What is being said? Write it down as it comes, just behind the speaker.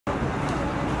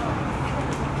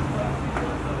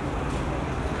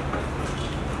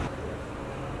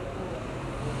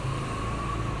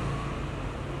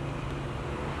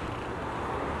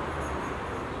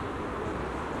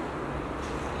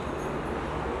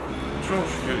çok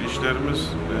şükür işlerimiz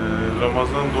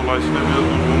Ramazan dolayısıyla biraz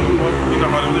durgunluk var. Yine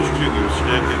halimize şükrediyoruz,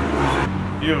 şikayet etmiyoruz.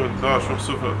 Yok, daha çok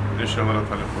sıfır eşyalara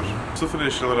talep var. Sıfır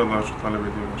eşyalara daha çok talep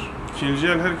ediyorlar. İkinci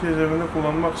el herkes evinde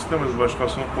kullanmak istemez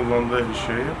başkasının kullandığı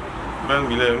eşyayı. Ben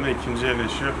bile evime ikinci el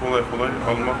eşya kolay kolay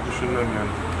almak düşünmem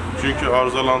yani. Çünkü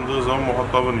arızalandığı zaman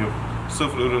muhatabın yok.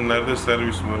 Sıfır ürünlerde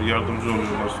servis var, yardımcı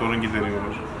oluyorlar, sorun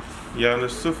gideriyorlar. Yani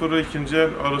sıfır ve ikinci el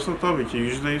arasında tabii ki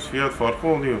 %100 fiyat farkı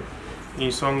oluyor.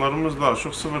 İnsanlarımız daha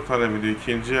çok sıfır talep ediyor.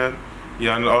 İkinci el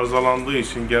yani arızalandığı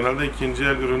için genelde ikinci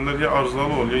el ürünler ya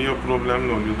arızalı oluyor ya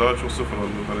problemli oluyor. Daha çok sıfır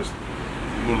alıyorlar işte.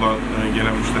 Buradan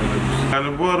gelen müşterilerimiz.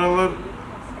 Yani bu aralar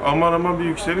aman aman bir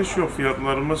yükseliş yok.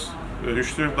 Fiyatlarımız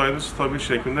 3-4 aydır stabil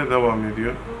şekilde devam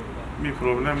ediyor. Bir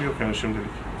problem yok yani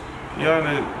şimdilik.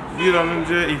 Yani bir an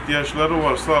önce ihtiyaçları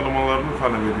varsa almalarını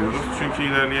talep ediyoruz. Çünkü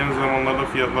ilerleyen zamanlarda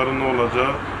fiyatların ne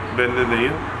olacağı belli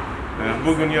değil.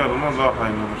 Bugün yarına daha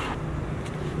hayırlıdır.